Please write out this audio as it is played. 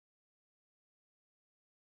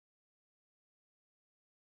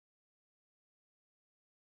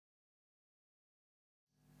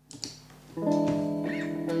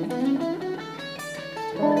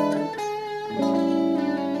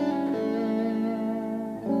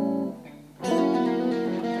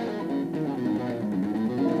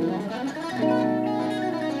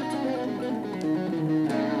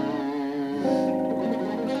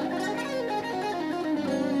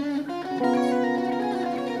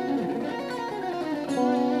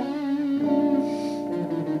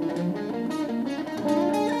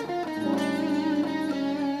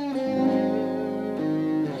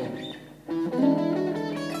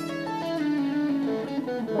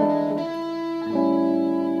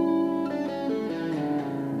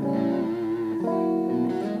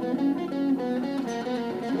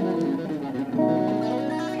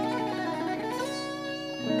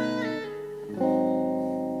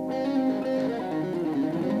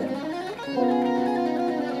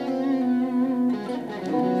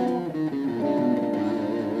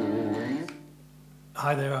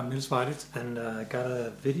Hi there, I'm Niels Weidit, and I got a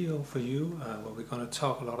video for you where we're going to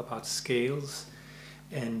talk a lot about scales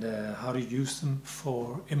and how to use them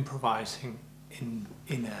for improvising in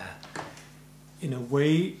a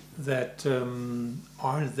way that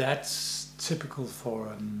aren't that typical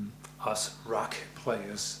for us rock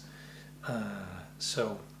players.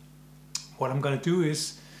 So what I'm going to do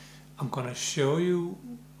is I'm going to show you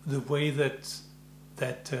the way that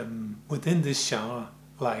within this genre,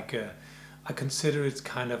 like I consider it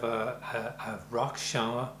kind of a rock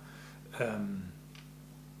genre.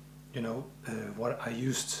 You know, what I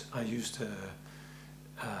used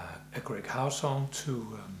a Greg Howe song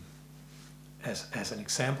to as an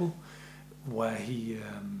example, where he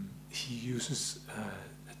uses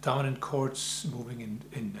dominant chords moving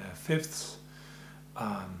in fifths.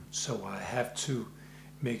 So I have to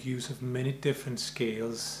make use of many different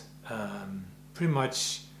scales. Pretty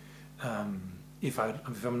much. If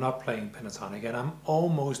I'm not playing pentatonic, and I'm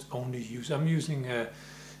almost only using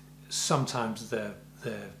sometimes the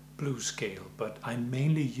blues scale, but I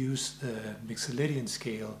mainly use the Mixolydian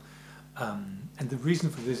scale, and the reason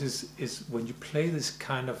for this is when you play this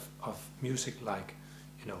kind of music, like,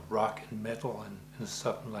 you know, rock and metal and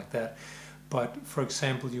something like that, but for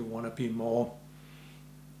example you want to be more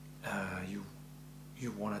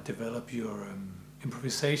you want to develop your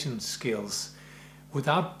improvisation skills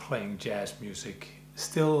without playing jazz music. I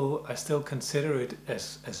still consider it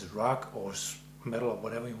as rock or metal or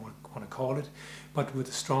whatever you want to call it, but with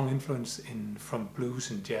a strong influence from blues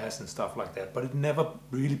and jazz and stuff like that. But it never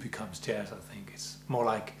really becomes jazz. I think it's more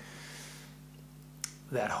like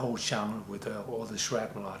that whole genre with all the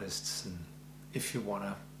shrapnel artists, and if you want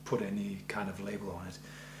to put any kind of label on it.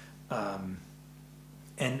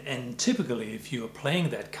 And typically, if you are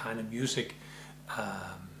playing that kind of music,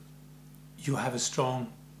 you have a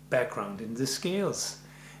strong background in the scales,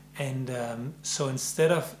 and so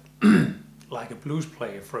instead of like a blues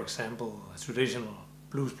player, for example, a traditional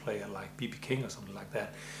blues player like B.B. King or something like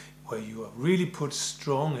that, where you really put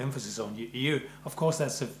strong emphasis on your ear. Of course,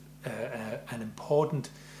 that's an important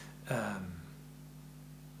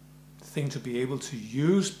thing to be able to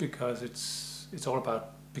use, because it's all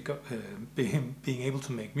about being able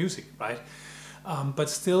to make music, right? But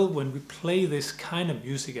still, when we play this kind of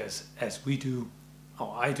music as we do,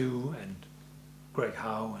 or I do, and Greg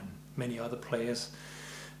Howe and many other players,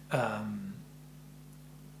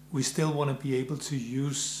 we still want to be able to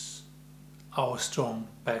use our strong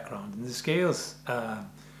background in the scales,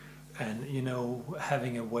 and, you know,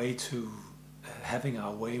 having our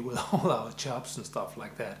way with all our chops and stuff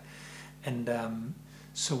like that. And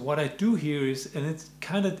so what I do here is, and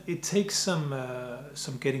it takes some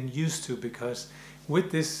getting used to, because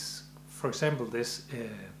with this, for example, this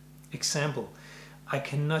example, I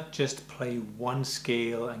cannot just play one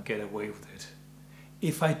scale and get away with it.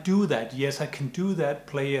 If I do that, yes, I can do that,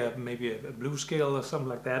 play maybe a blues scale or something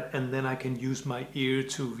like that, and then I can use my ear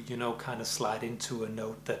to, you know, kind of slide into a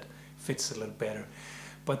note that fits a little better.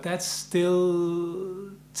 But that's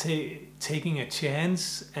still taking a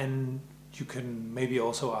chance, and you can maybe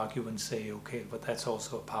also argue and say, okay, but that's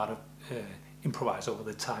also a part of improvise over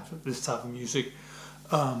this type of music.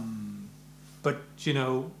 But, you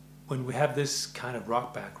know, when we have this kind of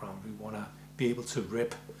rock background, we want to be able to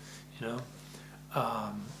rip, you know.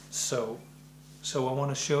 So I want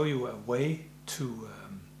to show you a way to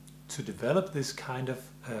develop this kind of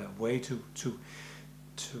way to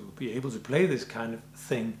be able to play this kind of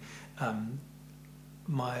thing.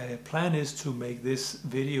 My plan is to make this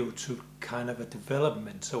video to kind of a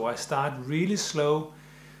development. So I start really slow.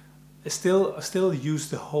 I still use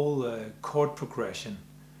the whole chord progression,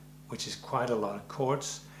 which is quite a lot of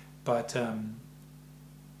chords. But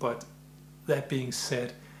that being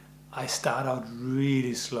said, I start out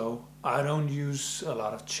really slow, I don't use a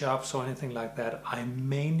lot of chops or anything like that. I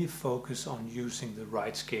mainly focus on using the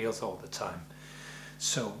right scales all the time.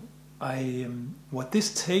 So what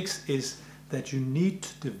this takes is that you need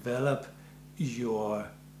to develop your,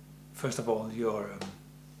 first of all, your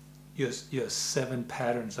 7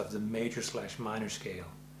 patterns of the major/minor scale.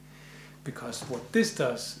 Because what this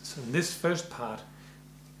does, so in this first part,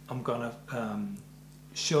 I'm gonna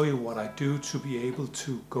show you what I do to be able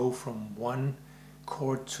to go from one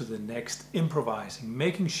chord to the next, improvising,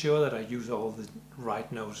 making sure that I use all the right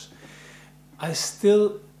notes. I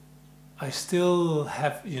still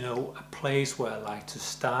have, you know, a place where I like to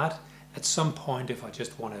start. At some point, if I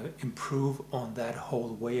just want to improve on that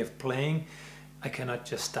whole way of playing, I cannot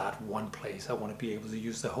just start one place. I want to be able to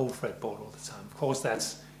use the whole fretboard all the time. Of course,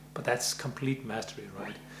 that's complete mastery,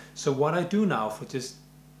 right? So what I do now for just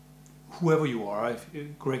whoever you are, if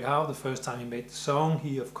Greg Howe, the first time he made the song,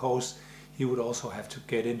 he would also have to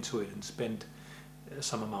get into it and spend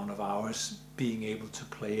some amount of hours being able to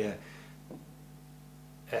play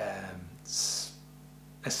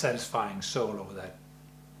a satisfying solo that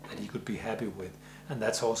he could be happy with. And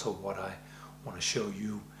that's also what I want to show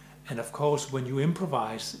you. And of course, when you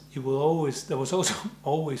improvise, there will also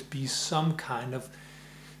always be some kind of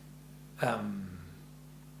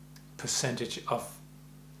percentage of,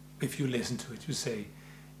 if you listen to it, you say,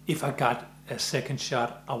 if I got a second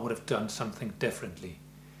shot, I would have done something differently.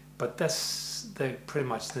 But that's pretty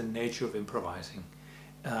much the nature of improvising.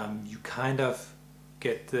 You kind of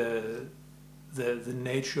get the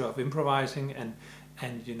nature of improvising and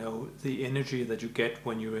you know, the energy that you get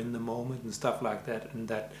when you're in the moment and stuff like that, and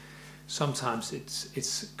that sometimes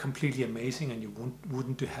it's completely amazing, and you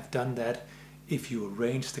wouldn't have done that if you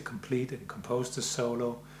arranged the complete and composed the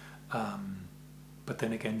solo. But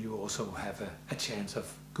then again, you also have a chance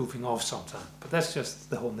of goofing off sometimes. But that's just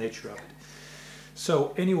the whole nature of it.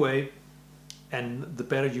 So anyway, and the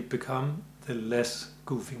better you become, the less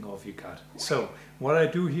goofing off you got. So what I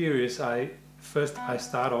do here is I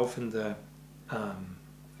start off in the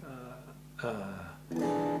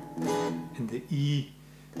E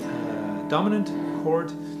dominant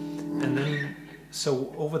chord, and then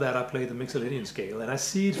so over that I play the Mixolydian scale, and I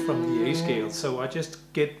see it from the A scale, so I just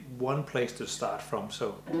get one place to start from.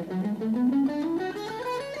 So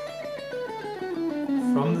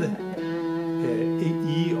from the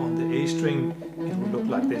E on the A string, it will look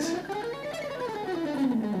like this.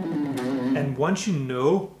 And once you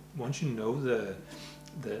know the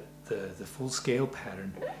full scale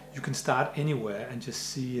pattern, you can start anywhere and just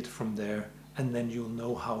see it from there, and then you'll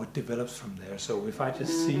know how it develops from there. So if I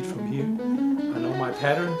just see it from here, I know my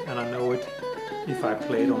pattern, and I know it. If I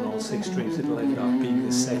play it on all 6 strings, it'll end up being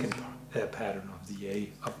the second pattern of the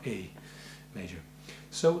A major.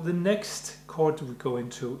 So the next chord we go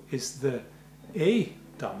into is the A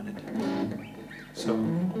dominant. So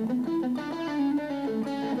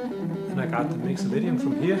and I got the Mixolydian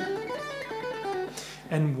from here.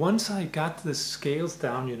 And once I got the scales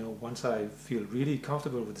down, you know, once I feel really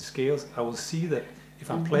comfortable with the scales, I will see that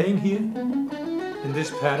if I'm playing here in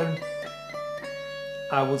this pattern,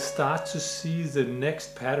 I will start to see the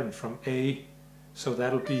next pattern from A, so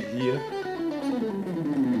that'll be here.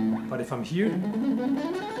 But if I'm here,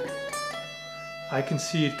 I can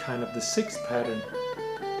see it kind of the 6th pattern.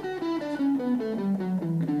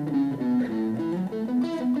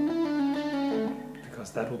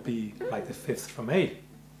 That will be like the 5th from A.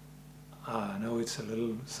 I know it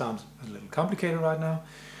sounds a little complicated right now,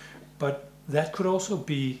 but that could also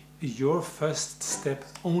be your first step,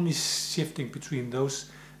 only shifting between those.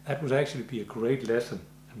 That would actually be a great lesson,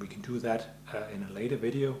 and we can do that in a later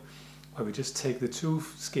video, where we just take the 2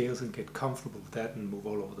 scales and get comfortable with that and move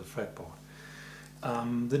all over the fretboard.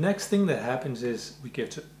 The next thing that happens is we go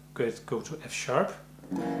to F sharp,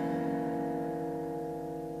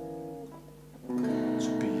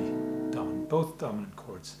 both dominant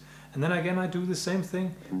chords, and then again I do the same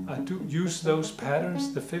thing. I do use those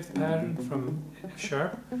patterns, the 5th pattern from F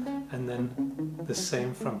sharp, and then the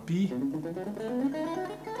same from B,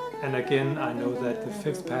 and again I know that the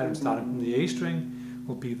 5th pattern starting from the A string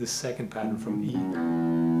will be the 2nd pattern from E.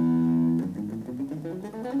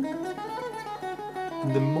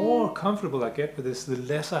 And the more comfortable I get with this, the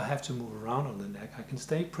less I have to move around on the neck. I can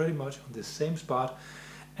stay pretty much on the same spot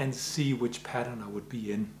and see which pattern I would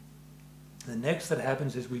be in. The next that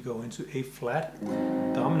happens is we go into A flat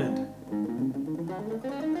dominant,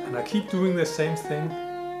 and I keep doing the same thing,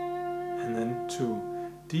 and then to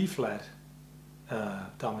D flat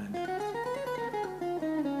dominant.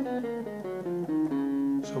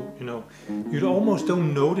 So you know, you almost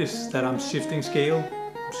don't notice that I'm shifting scale.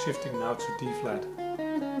 I'm shifting now to D flat.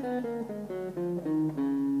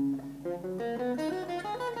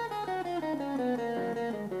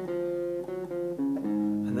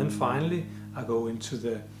 finally I go into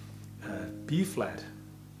the B flat.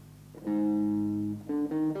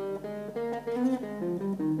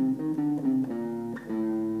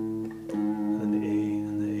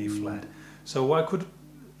 So I could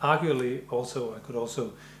arguably also, I could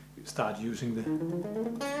also start using the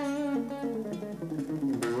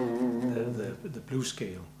blues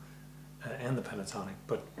scale and the pentatonic,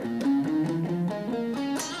 but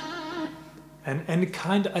and it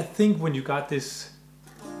kind of, I think when you got this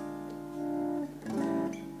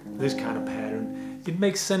kind of pattern, it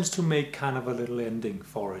makes sense to make kind of a little ending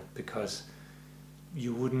for it, because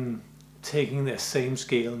you wouldn't taking the same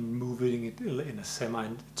scale and moving it in a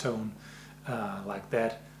semitone like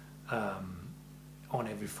that on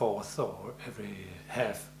every fourth or every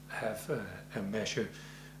half a measure,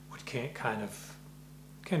 which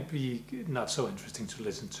can be not so interesting to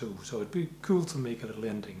listen to. So it'd be cool to make a little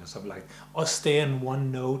ending or something like, or stay on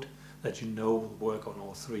one note that you know will work on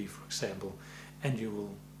all three, for example, and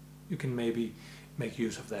you can maybe make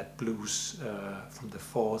use of that blues from the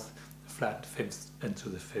fourth, flat, fifth, into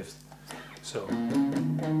the fifth. So.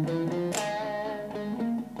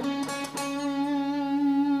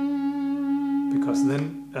 Because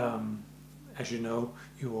then, as you know,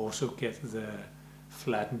 you also get the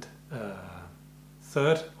flattened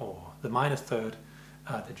third or the minor third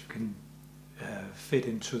that you can fit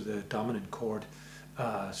into the dominant chord.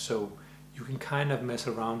 So you can kind of mess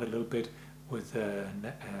around a little bit with the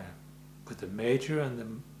major and the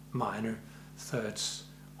minor thirds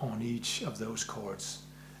on each of those chords,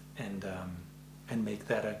 and make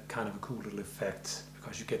that a kind of a cool little effect,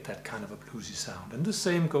 because you get that kind of a bluesy sound. And the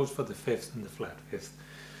same goes for the fifth and the flat fifth.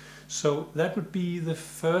 So that would be the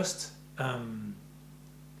first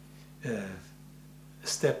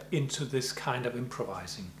step into this kind of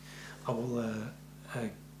improvising. I will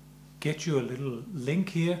get you a little link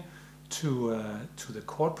here to the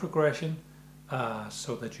chord progression,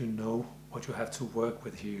 so that you know what you have to work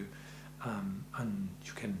with here, and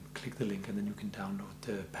you can click the link and then you can download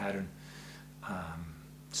the pattern.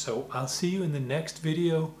 So I'll see you in the next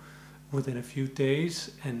video within a few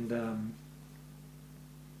days, and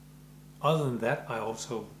other than that, I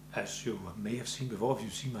also, as you may have seen before, if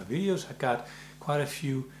you've seen my videos, I got quite a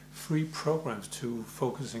few free programs to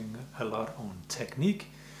focusing a lot on technique.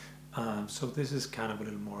 So this is kind of a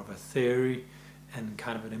little more of a theory and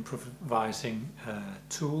kind of an improvising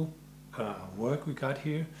tool work we got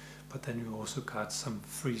here, but then you also got some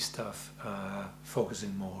free stuff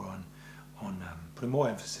focusing more on putting more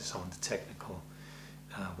emphasis on the technical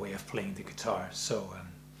way of playing the guitar. So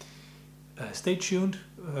stay tuned.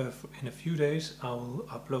 In a few days I will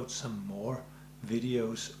upload some more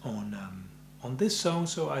videos on this song,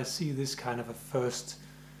 so I see this kind of a first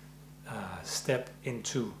step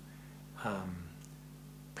into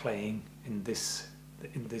playing in this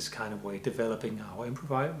kind of way, developing our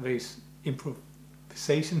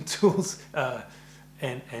improvisation tools,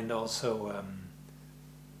 and also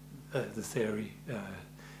the theory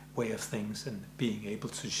way of things, and being able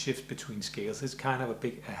to shift between scales is kind of a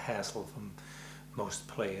big hassle for most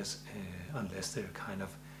players, unless they're kind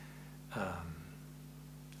of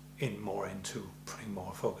more into putting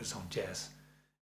more focus on jazz.